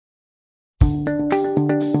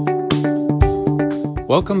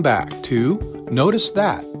Welcome back to Notice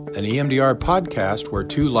That, an EMDR podcast where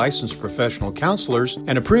two licensed professional counselors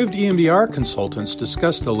and approved EMDR consultants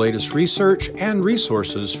discuss the latest research and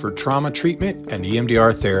resources for trauma treatment and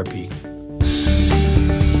EMDR therapy.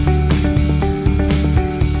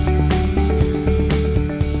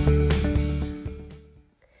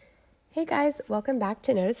 Hey guys, welcome back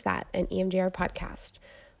to Notice That, an EMDR podcast.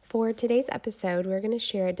 For today's episode, we're going to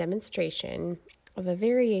share a demonstration of a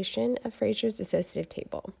variation of Fraser's dissociative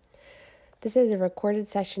table. This is a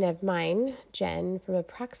recorded session of mine, Jen, from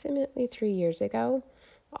approximately 3 years ago.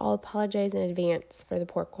 I'll apologize in advance for the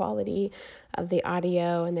poor quality of the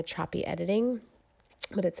audio and the choppy editing,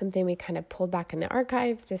 but it's something we kind of pulled back in the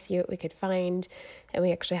archives to see what we could find, and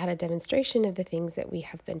we actually had a demonstration of the things that we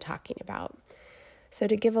have been talking about. So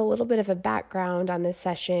to give a little bit of a background on this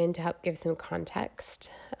session to help give some context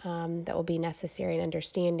that will be necessary in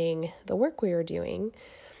understanding the work we were doing,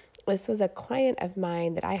 this was a client of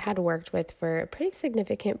mine that I had worked with for a pretty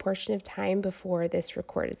significant portion of time before this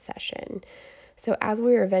recorded session. So as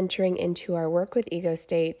we were venturing into our work with ego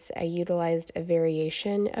states, I utilized a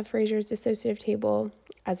variation of Fraser's dissociative table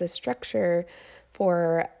as a structure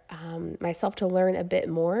for myself to learn a bit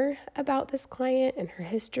more about this client and her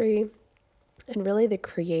history, and really the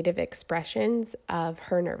creative expressions of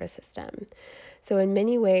her nervous system. So in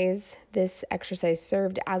many ways, this exercise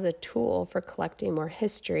served as a tool for collecting more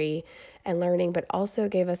history and learning, but also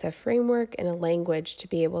gave us a framework and a language to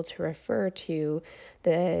be able to refer to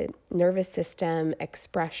the nervous system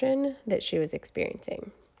expression that she was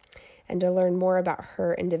experiencing, and to learn more about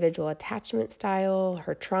her individual attachment style,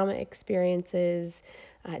 her trauma experiences.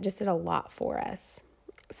 Just did a lot for us.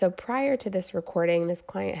 So prior to this recording, this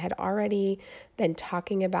client had already been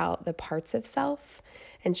talking about the parts of self,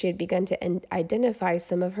 and she had begun to identify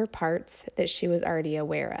some of her parts that she was already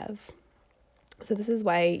aware of. So this is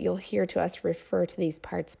why you'll hear to us refer to these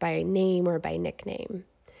parts by name or by nickname.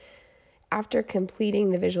 After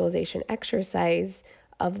completing the visualization exercise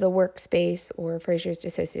of the workspace or Fraser's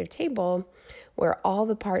dissociative table, where all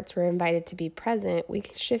the parts were invited to be present, we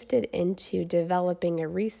shifted into developing a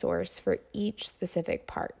resource for each specific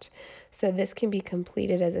part. So this can be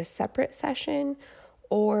completed as a separate session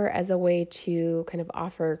or as a way to kind of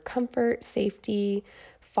offer comfort, safety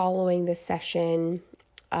following the session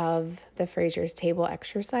of the Fraser's table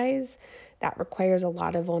exercise. That requires a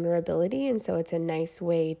lot of vulnerability, and so it's a nice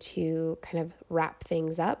way to kind of wrap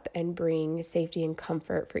things up and bring safety and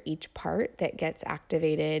comfort for each part that gets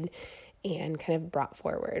activated and kind of brought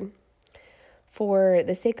forward. For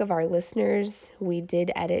the sake of our listeners, we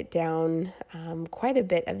did edit down quite a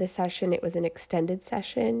bit of the session. It was an extended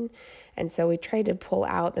session, and so we tried to pull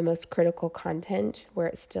out the most critical content where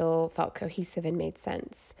it still felt cohesive and made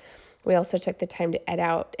sense. We also took the time to edit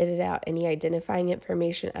out any identifying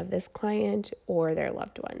information of this client or their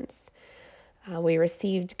loved ones. We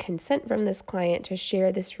received consent from this client to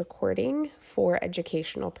share this recording for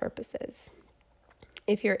educational purposes.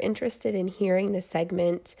 If you're interested in hearing the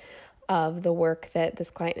segment of the work that this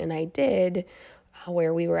client and I did,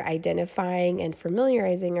 where we were identifying and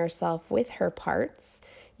familiarizing ourselves with her parts,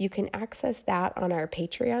 you can access that on our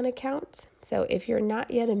Patreon account. So if you're not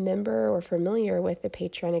yet a member or familiar with the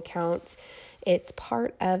Patreon account, it's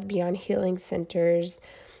part of Beyond Healing Center's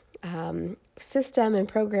system and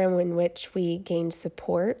program in which we gain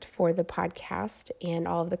support for the podcast and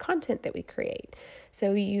all of the content that we create.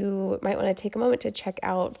 So you might want to take a moment to check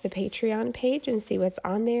out the Patreon page and see what's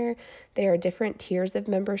on there. There are different tiers of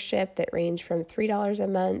membership that range from $3 a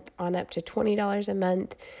month on up to $20 a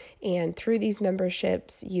month. And through these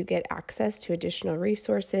memberships, you get access to additional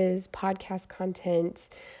resources, podcast content,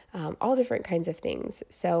 all different kinds of things.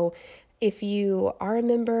 So if you are a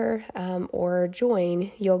member or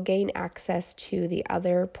join, you'll gain access to the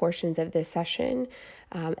other portions of this session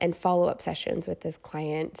and follow-up sessions with this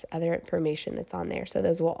client, other information that's on there. So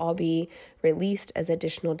those will all be released as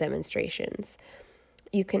additional demonstrations.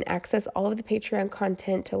 You can access all of the Patreon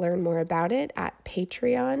content to learn more about it at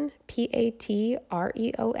Patreon,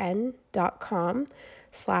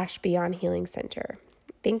 patreon.com/Beyond Healing Center.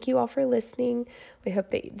 Thank you all for listening. We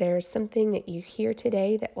hope that there's something that you hear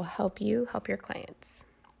today that will help you help your clients.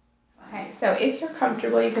 Okay, so if you're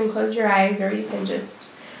comfortable, you can close your eyes or you can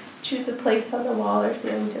just choose a place on the wall or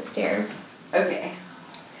ceiling to stare. Okay.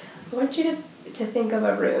 I want you to think of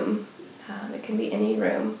a room. It can be any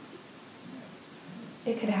room.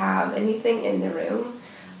 It could have anything in the room,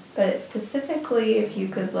 but it's specifically if you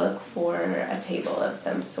could look for a table of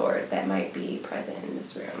some sort that might be present in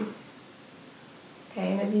this room.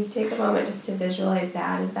 Okay, and as you take a moment just to visualize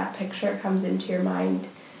that, as that picture comes into your mind,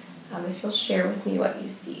 if you'll share with me what you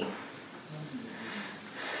see.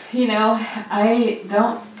 I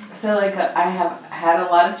don't feel like I have had a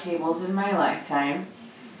lot of tables in my lifetime,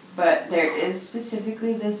 but there is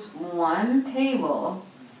specifically this one table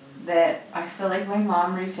that I feel like my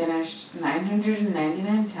mom refinished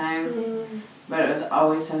 999 times, but it was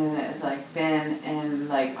always something that has like been in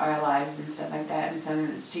like our lives and stuff like that, and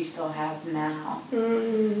something that she still has now.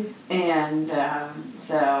 And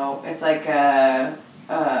so it's like a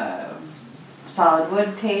solid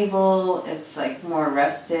wood table. It's like more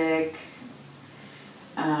rustic.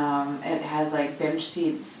 It has like bench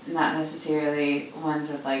seats, not necessarily ones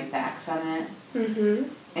with like backs on it.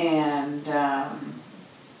 And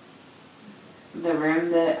the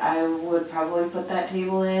room that I would probably put that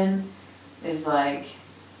table in is like,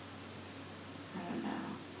 I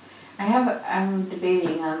don't know. I'm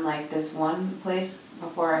debating on like this one place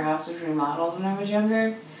before our house was remodeled when I was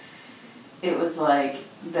younger. It was like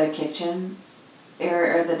the kitchen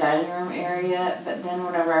area or the dining room area, but then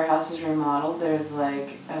whenever our house is remodeled, there's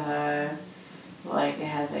like it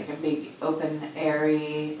has like a big open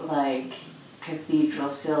area, like cathedral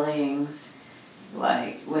ceilings,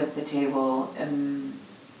 like with the table and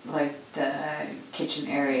like the kitchen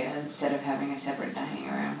area instead of having a separate dining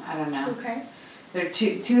room. I don't know. Okay. They're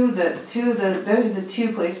those are the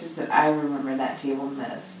two places that I remember that table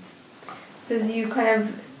most. So do you kind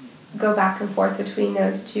of go back and forth between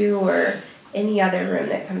those two, or any other room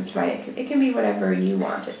that comes to mind? It can be whatever you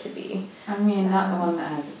want it to be. I mean, not the one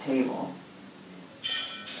that has a table.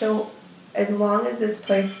 So as long as this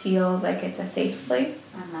place feels like it's a safe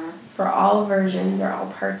place for all versions or all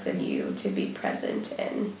parts of you to be present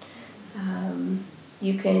in,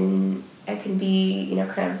 it can be,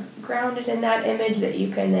 kind of grounded in that image that you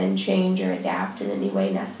can then change or adapt in any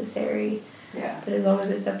way necessary. Yeah. But as long as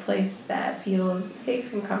it's a place that feels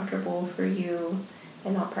safe and comfortable for you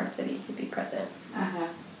and all parts of you to be present.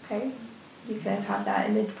 Okay? You can have that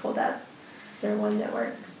image pulled up. Is there one that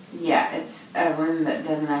works? Yeah, it's a room that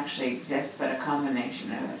doesn't actually exist, but a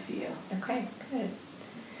combination of a few. Okay, good.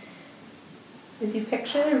 As you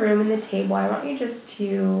picture the room and the table, I want you just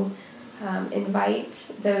to invite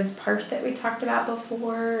those parts that we talked about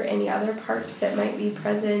before, any other parts that might be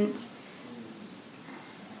present,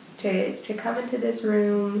 to come into this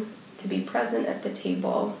room, to be present at the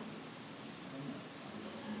table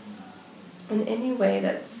in any way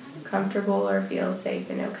that's comfortable or feels safe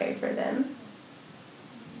and okay for them.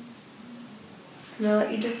 And I'll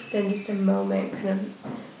let you just spend just a moment kind of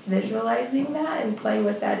visualizing that and playing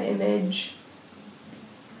with that image,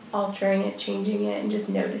 altering it, changing it, and just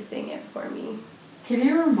noticing it for me. Can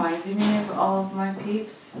you remind me of all of my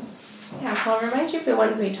peeps? Yeah, so I'll remind you of the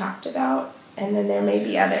ones we talked about, and then there may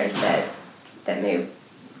be others that may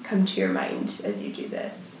come to your mind as you do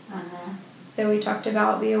this. So we talked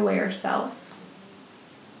about the aware self,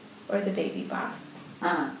 or the baby boss.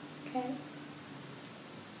 Okay.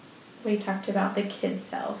 We talked about the kid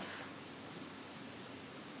self,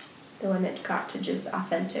 the one that got to just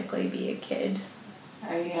authentically be a kid.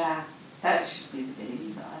 Oh yeah, that should be the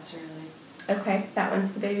baby boss, really. Okay, that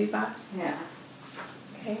one's the baby boss? Yeah.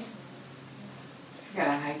 Okay. It's got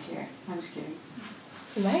a high chair. I'm just kidding.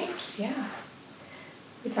 Right, yeah.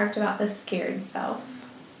 We talked about the scared self.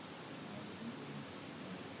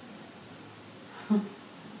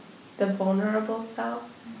 The vulnerable self.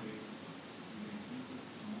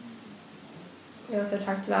 We also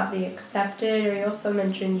talked about the accepted, or you also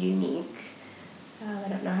mentioned unique. I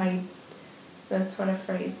don't know how you most want to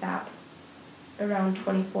phrase that. Around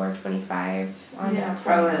 24, 25 on Yeah, that.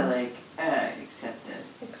 probably like accepted.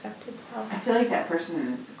 Accepted self. I feel like that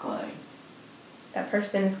person is glowing. That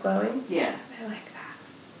person is glowing? Yeah. I like that.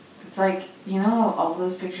 It's like, all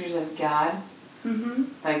those pictures of God?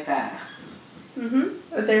 Like that.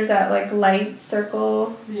 But there's that like light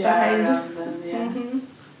circle behind around them, yeah.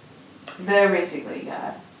 They're basically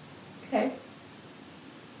God. Okay.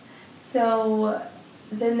 So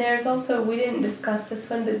then there's also, we didn't discuss this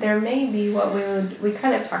one, but there may be what we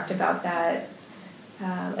kind of talked about that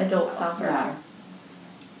adult self. Yeah.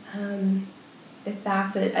 If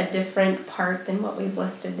that's a different part than what we've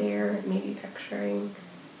listed there, maybe picturing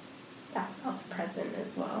that self present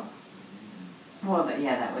as well. Well,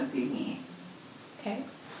 that would be me. Okay.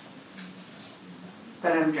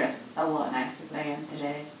 But I'm dressed a lot nicer than I am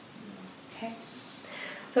today. Okay.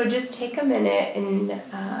 So just take a minute and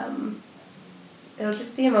it'll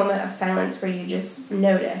just be a moment of silence where you just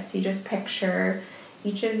notice, you just picture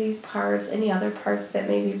each of these parts, any other parts that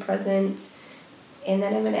may be present, and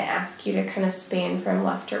then I'm going to ask you to kind of span from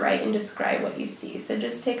left to right and describe what you see. So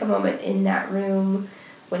just take a moment in that room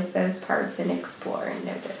with those parts and explore and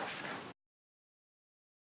notice.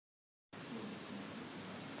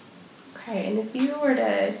 Okay, and if you were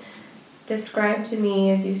to describe to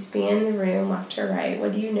me as you span the room left to right,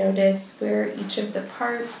 what do you notice? Where are each of the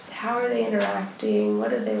parts? How are they interacting?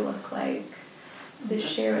 What do they look like? Just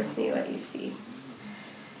share with me what you see.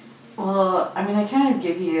 Well, I mean, I kind of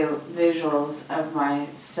give you visuals of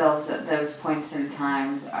myself at those points in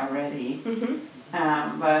times already,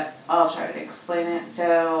 but I'll try to explain it.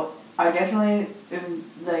 So I definitely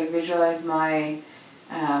visualize my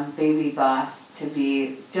baby boss to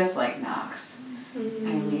be just like Knox. I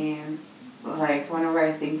mean, like whenever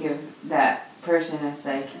I think of that person, it's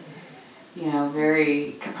like,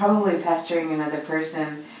 very probably pestering another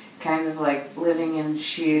person, kind of like living in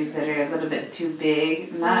shoes that are a little bit too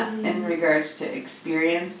big, not in regards to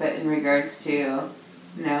experience, but in regards to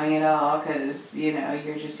knowing it all, because,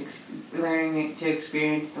 you're just learning to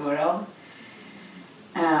experience the world.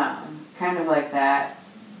 Kind of like that.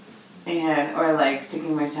 Or like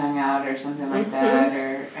sticking my tongue out or something like that,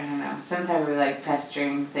 or I don't know, some type of like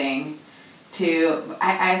pestering thing.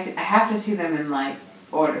 I have to see them in like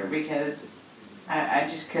order, because I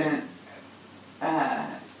just couldn't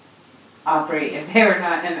operate if they were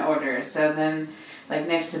not in order. So then, like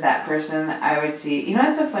next to that person, I would see.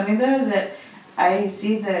 What's so funny though is that I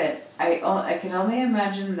see that I can only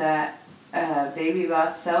imagine that baby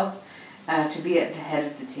boss self to be at the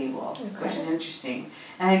head of the table, which is interesting.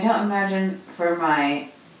 And I don't imagine for my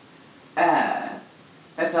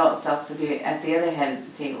adult self to be at the other head of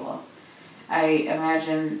the table. I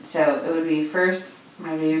imagine, so it would be first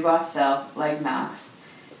my baby boss self, like Knox,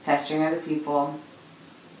 pestering other people.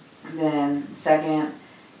 Then second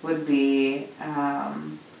would be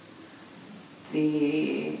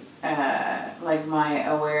like my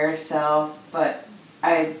aware self, but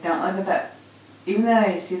I don't look at that, even though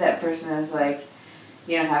I see that person as like,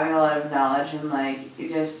 having a lot of knowledge and like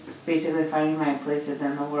just basically finding my place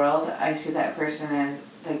within the world, I see that person as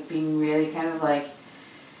like being really kind of like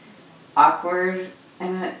awkward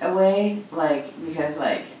in a way, like because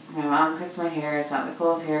like my mom cuts my hair, it's not the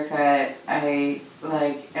coolest haircut, I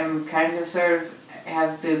like am kind of sort of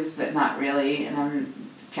have boobs but not really, and I'm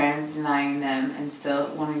kind of denying them and still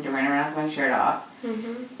wanting to run around with my shirt off.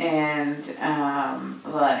 And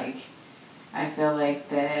like I feel like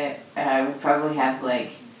that I would probably have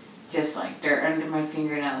like just like dirt under my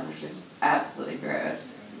fingernails, which is absolutely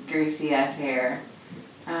gross, greasy ass hair.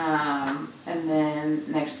 And then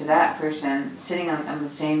next to that person, sitting on the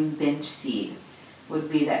same bench seat, would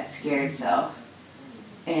be that scared self.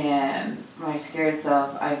 And my scared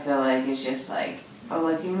self, I feel like, is just like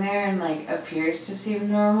looking there and like appears to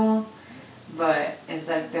seem normal, but it's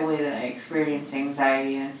like the way that I experience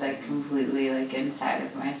anxiety, and it's like completely like inside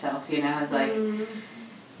of myself, It's like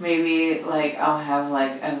maybe like I'll have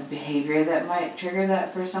like a behavior that might trigger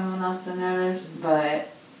that for someone else to notice, but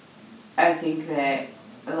I think that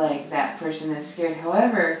like that person is scared.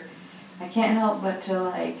 However, I can't help but to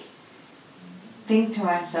like think to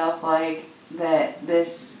myself like that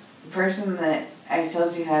this person that I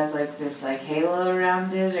told you has like this like halo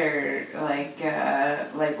around it, or like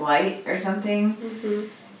light or something,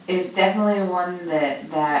 is definitely one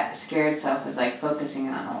that scared self is like focusing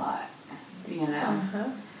on a lot,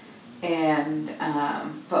 And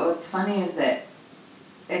but what's funny is that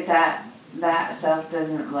that self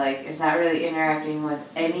doesn't like, it's not really interacting with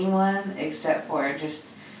anyone except for just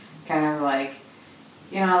kind of like,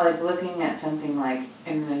 like looking at something like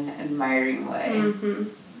in an admiring way.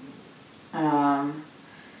 And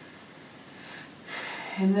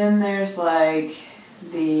then there's like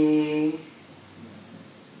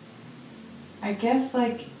I guess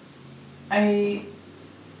like I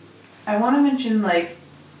want to mention like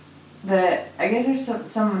that I guess there's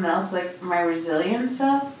someone else, like my resilient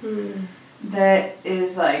self, that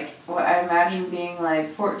is like what I imagine being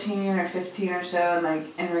like 14 or 15 or so, and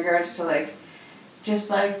like in regards to like just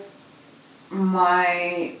like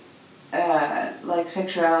my like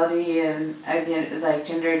sexuality and like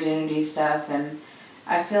gender identity stuff, and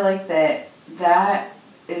I feel like that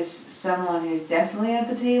is someone who's definitely at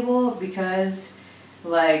the table because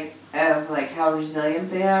like of like how resilient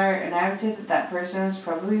they are, and I would say that person is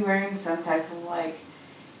probably wearing some type of like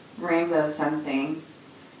rainbow something,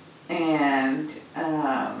 and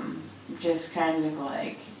just kind of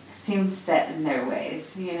like seems set in their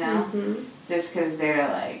ways, just because they're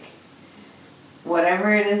like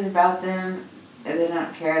whatever it is about them, they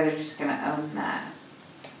don't care, they're just gonna own that.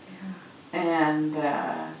 And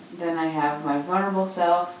then I have my vulnerable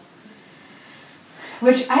self,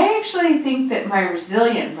 which I actually think that my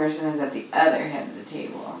resilient person is at the other head of the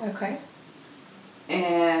table. Okay.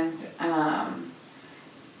 And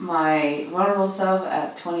my vulnerable self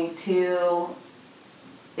at 22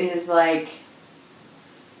 is like,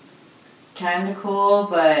 kind of cool,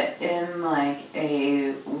 but in like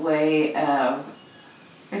a way of,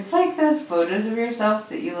 it's like those photos of yourself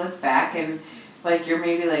that you look back and like you're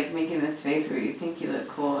maybe like making this face where you think you look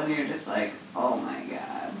cool and you're just like, oh my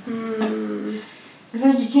god. It's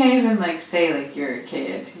like you can't even like say like you're a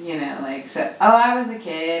kid, you know, like, so, oh, I was a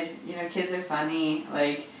kid, you know, kids are funny.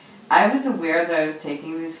 Like, I was aware that I was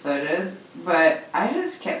taking these photos, but I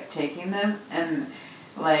just kept taking them and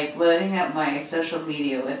like loading up my social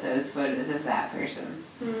media with those photos of that person.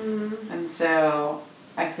 And so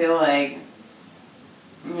I feel like,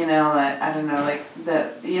 you know, I don't know, like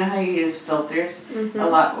you know how you use filters a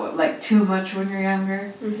lot, like too much when you're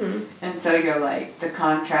younger? And so you're like, the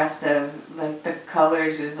contrast of like the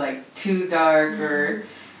colors is like too dark or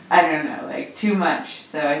I don't know, like too much.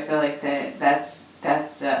 So I feel like that's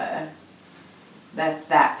that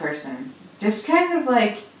person. Just kind of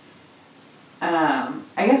like,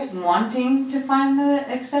 I guess wanting to find the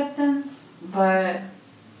acceptance, but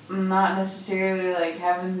not necessarily like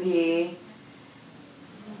having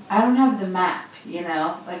I don't have the map, you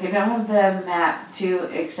know? Like, I don't have the map to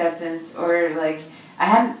acceptance, or, like, I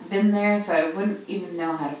hadn't been there, so I wouldn't even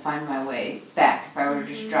know how to find my way back if I were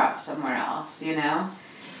to just drop somewhere else, you know?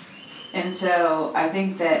 And so I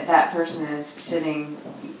think that person is sitting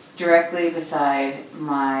directly beside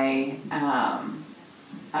my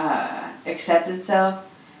accepted self,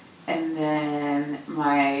 and then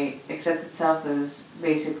my accepted self is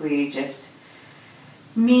basically just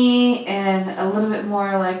me in a little bit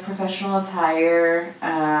more like professional attire,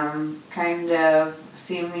 kind of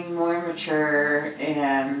seeming more mature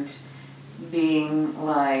and being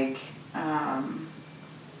like, you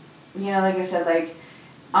know, like I said, like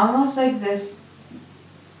almost like this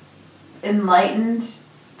enlightened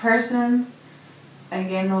person,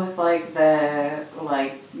 again with like the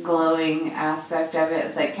like glowing aspect of it.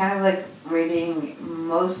 It's like kind of like radiating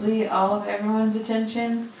mostly all of everyone's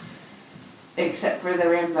attention, except for the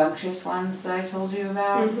rambunctious ones that I told you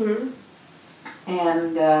about.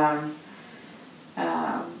 And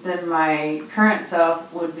then my current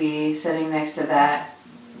self would be sitting next to that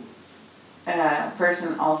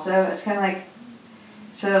person also. It's kind of like,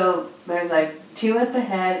 so there's like 2 at the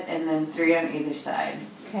head and then 3 on either side.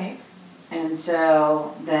 Okay. And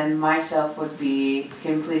so then myself would be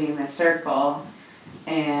completing the circle,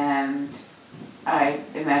 and I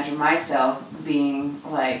imagine myself being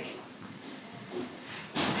like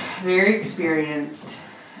very experienced,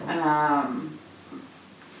 having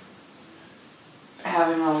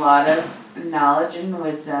a lot of knowledge and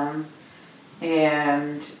wisdom,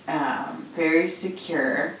 and very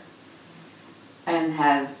secure, and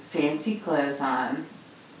has fancy clothes on,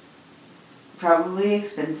 probably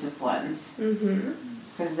expensive ones,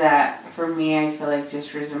 because that for me I feel like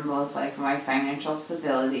just resembles like my financial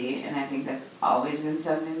stability, and I think that's always been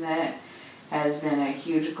something that has been a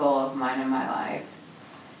huge goal of mine in my life.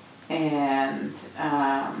 And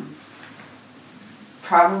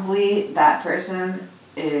probably that person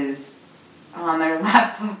is on their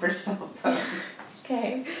laptop or cell phone.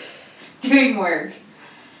 Okay. Doing work,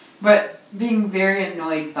 but being very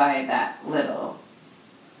annoyed by that little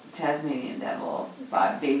Tasmanian devil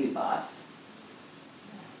baby boss.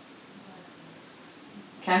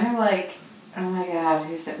 Kind of like, oh my god,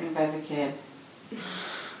 who set me by the kid?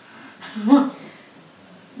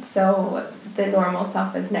 So the normal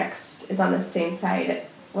self is on the same side.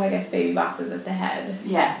 Well, I guess baby boss is at the head.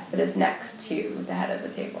 Yeah. But is next to the head of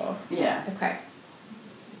the table. Yeah. Okay.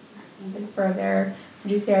 And further,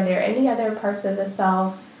 would you say, are there any other parts of the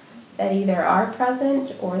self that either are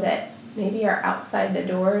present or that maybe are outside the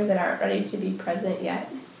door that aren't ready to be present yet?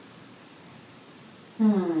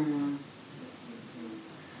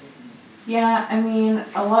 Yeah, I mean,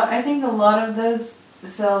 I think a lot of those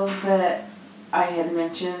selves that I had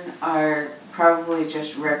mentioned are probably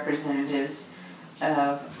just representatives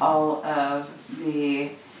of all of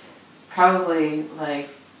the, probably like,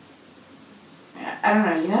 I don't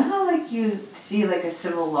know, you know how like you see like a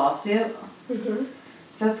civil lawsuit?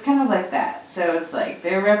 So it's kind of like that. So it's like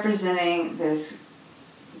they're representing this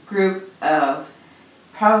group of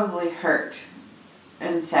probably hurt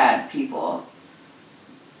and sad people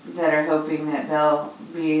that are hoping that they'll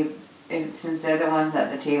be, since they're the ones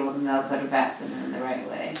at the table, then they'll go to bat for them in the right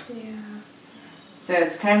way. Yeah. So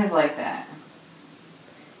it's kind of like that.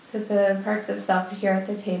 So the parts of self here at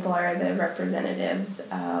the table are the representatives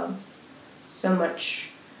of so much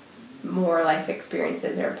more life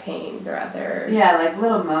experiences or pains or other... Yeah, like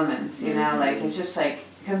little moments, you know, like it's just like,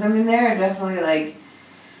 because I mean there are definitely like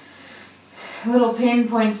little pain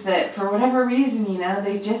points that for whatever reason, you know,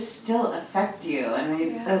 they just still affect you, and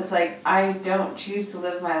it's like, I don't choose to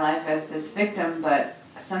live my life as this victim, but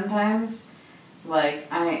sometimes, like,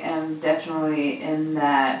 I am definitely in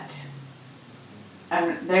that,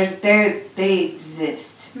 they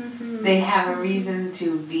exist. Mm-hmm. They have a reason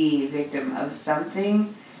to be a victim of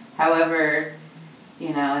something. However,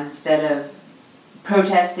 instead of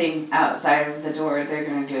protesting outside of the door, they're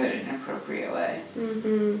going to do it in an appropriate way.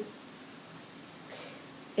 Mm-hmm.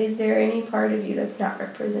 Is there any part of you that's not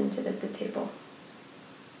represented at the table?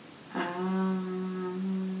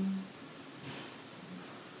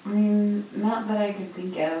 Not that I can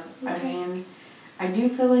think of. Okay. I do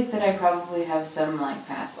feel like that I probably have some, like,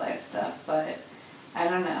 past life stuff, but I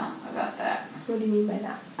don't know about that. What do you mean by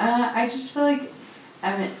that? I just feel like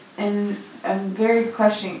I'm very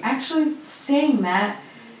questioning. Actually, saying that,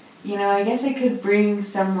 I guess I could bring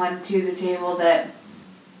someone to the table but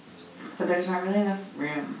there's not really enough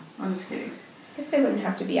room. I'm just kidding. I guess they wouldn't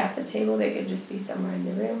have to be at the table. They could just be somewhere in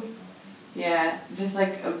the room. Yeah, just,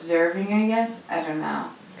 like, observing, I guess. I don't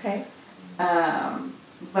know. Okay.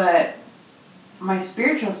 But my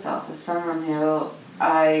spiritual self is someone who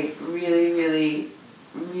I really, really,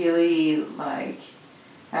 really, like,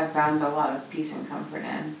 have found a lot of peace and comfort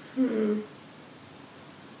in. Mm-hmm.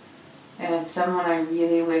 And it's someone I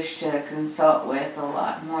really wish to consult with a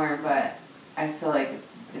lot more, but I feel like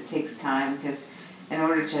it takes time, because in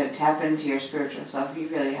order to tap into your spiritual self, you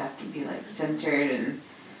really have to be, like, centered and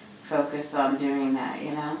focused on doing that,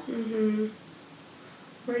 Mm-hmm.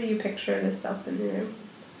 Where do you picture the self in the room?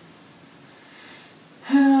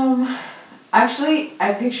 Actually,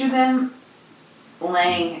 I picture them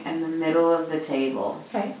laying in the middle of the table.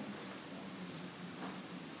 Okay.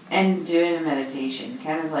 And doing a meditation,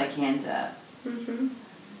 kind of like hands up. Mm-hmm.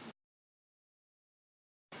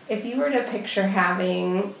 If you were to picture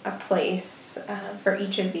having a place for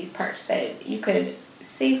each of these parts that you could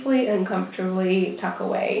safely and comfortably tuck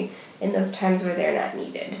away in those times where they're not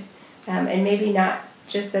needed, and maybe not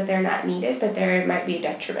just that they're not needed, but there might be a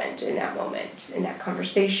detriment in that moment, in that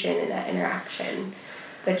conversation, in that interaction,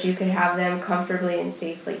 but you could have them comfortably and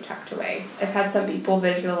safely tucked away. I've had some people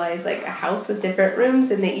visualize like a house with different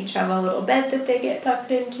rooms, and they each have a little bed that they get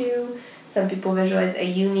tucked into. Some people visualize a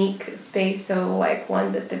unique space, so like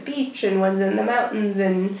one's at the beach and one's in the mountains,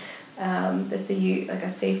 and that's a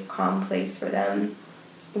safe, calm place for them.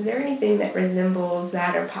 Is there anything that resembles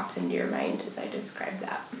that or pops into your mind as I describe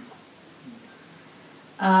that?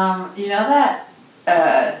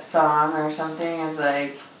 That song or something is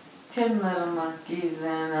like 10 little monkeys in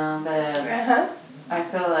a bed. Uh-huh. I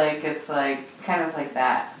feel like it's like kind of like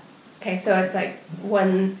that. Okay, so it's like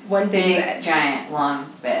one big bed. Giant,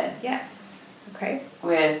 long bed. Yes. Okay.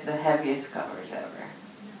 With the heaviest covers ever.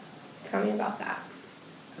 Tell me about that.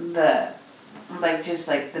 Just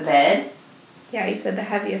like the bed? Yeah, you said the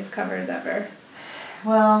heaviest covers ever.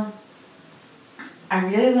 Well, I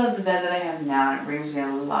really love the bed that I have now, and it brings me a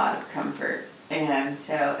lot of comfort. And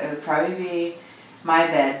so it would probably be my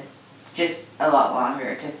bed, just a lot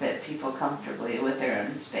longer to fit people comfortably with their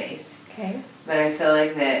own space. Okay. But I feel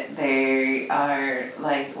like that they are,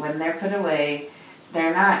 like, when they're put away,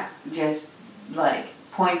 they're not just, like,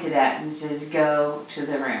 pointed at and says, go to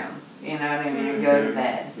the room. You know what I mean? Mm-hmm. Or go to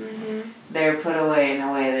bed. Mm-hmm. They're put away in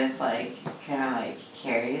a way that's, like, kind of, like,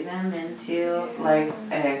 carry them into,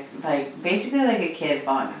 basically like a kid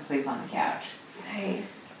falling asleep on the couch.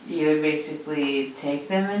 Nice. You would basically take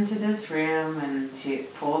them into this room and to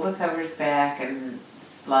pull the covers back and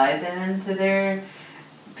slide them into their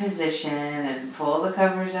position and pull the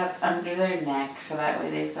covers up under their neck so that way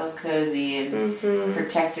they feel cozy and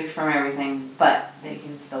protected from everything, but they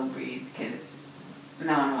can still breathe because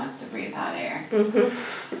no one wants to breathe hot air.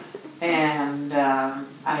 Mm-hmm. And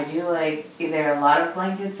I do like either a lot of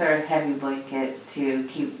blankets or a heavy blanket to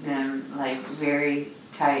keep them like very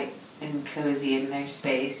tight and cozy in their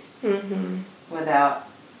space with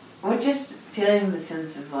just feeling the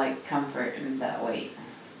sense of like comfort and that weight.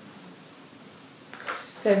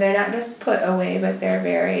 So they're not just put away, but they're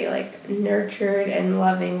very like nurtured and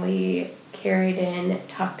lovingly carried in,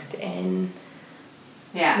 tucked in,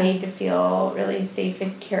 made to feel really safe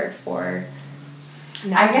and cared for.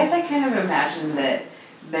 I guess I kind of imagine that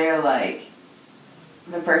they're like,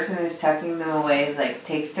 the person who's tucking them away is like,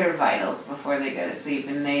 takes their vitals before they go to sleep,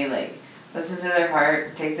 and they like listen to their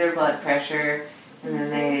heart, take their blood pressure, and then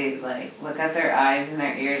they like look at their eyes and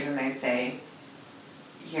their ears and they say,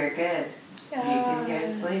 you're good. You can go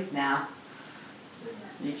to sleep now.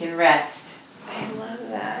 You can rest. I love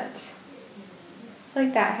that. I feel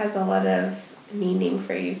like that has a lot of meaning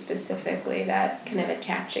for you specifically, that kind of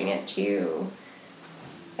attaching it to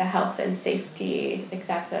the health and safety, like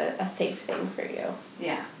that's a safe thing for you.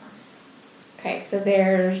 Yeah. Okay, so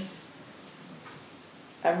there's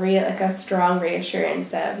a strong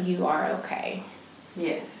reassurance of you are okay.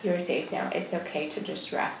 Yes. You're safe now. It's okay to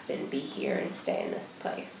just rest and be here and stay in this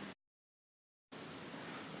place.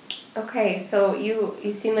 Okay, so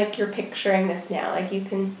you seem like you're picturing this now. Like you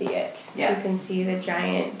can see it. Yeah. You can see the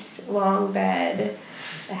giant long bed,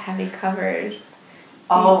 the heavy covers.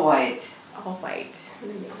 All white. All white. I'm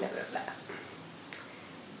going to make note of that.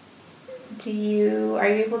 Are you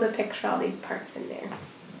able to picture all these parts in there?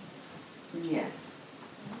 Yes.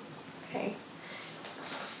 Okay.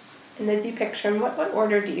 And as you picture them, what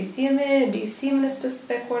order do you see them in? Do you see them in a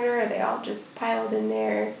specific order? Or are they all just piled in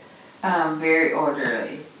there? Very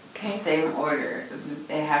orderly. Okay. Same order.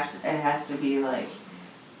 It has to be like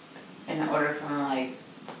in order from like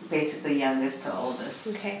basically youngest to oldest.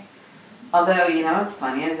 Okay. Although, you know what's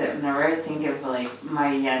funny is that whenever I think of like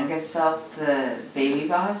my youngest self, the baby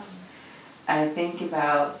boss, I think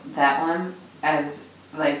about that one as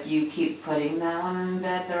like you keep putting that one in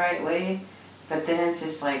bed the right way, but then it's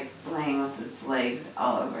just like laying with its legs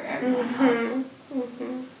all over everyone else,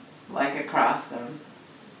 like across them.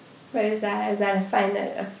 But is that a sign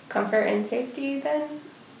of comfort and safety then?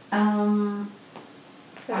 I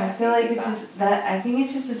feel like it's just that. I think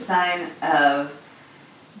it's just a sign of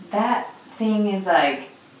that thing is like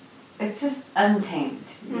it's just untamed.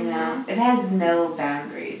 You know, it has no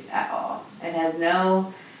boundaries at all. It has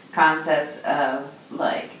no concepts of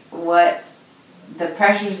like what the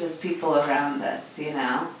pressures of people around us. You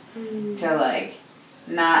know, to like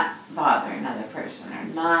not bother another person or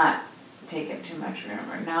not take up too much room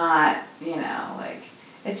or not, you know, like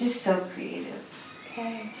it's just so creative.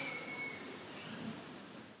 Okay.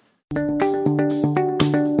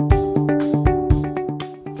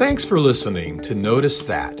 Thanks for listening to Notice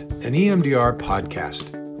That, an EMDR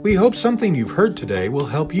podcast. We hope something you've heard today will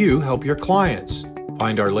help you help your clients.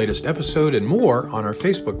 Find our latest episode and more on our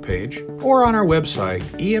Facebook page or on our website,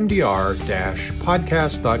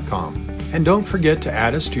 emdr-podcast.com. And don't forget to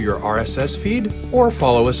add us to your RSS feed or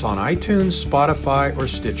follow us on iTunes, Spotify, or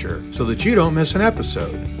Stitcher so that you don't miss an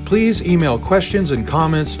episode. Please email questions and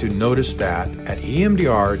comments to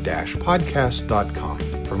noticethat@emdr-podcast.com.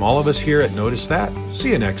 From all of us here at Notice That,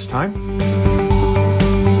 see you next time.